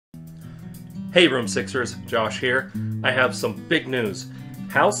Hey Room Sixers, Josh here. I have some big news.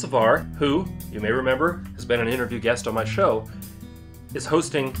 HAL SAVAR, who, you may remember, has been an interview guest on my show, is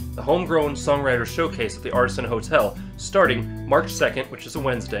hosting the Homegrown Songwriters Showcase at the Artisan Hotel starting March 2nd, which is a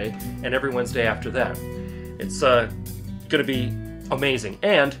Wednesday, and every Wednesday after that. It's going to be amazing,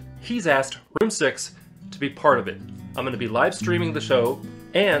 and he's asked Room 6 to be part of it. I'm going to be live streaming the show,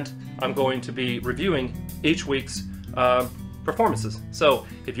 and I'm going to be reviewing each week's performances. So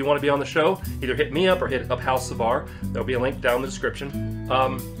if you want to be on the show, either hit me up or hit up HAL SAVAR. There'll be a link down in the description.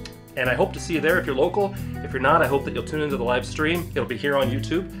 And I hope to see you there if you're local. If you're not, I hope that you'll tune into the live stream. It'll be here on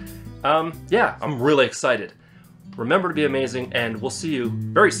YouTube. Yeah, I'm really excited. Remember to be amazing, and we'll see you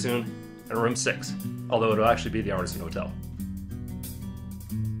very soon in Room 6, although it'll actually be the Artisan Hotel.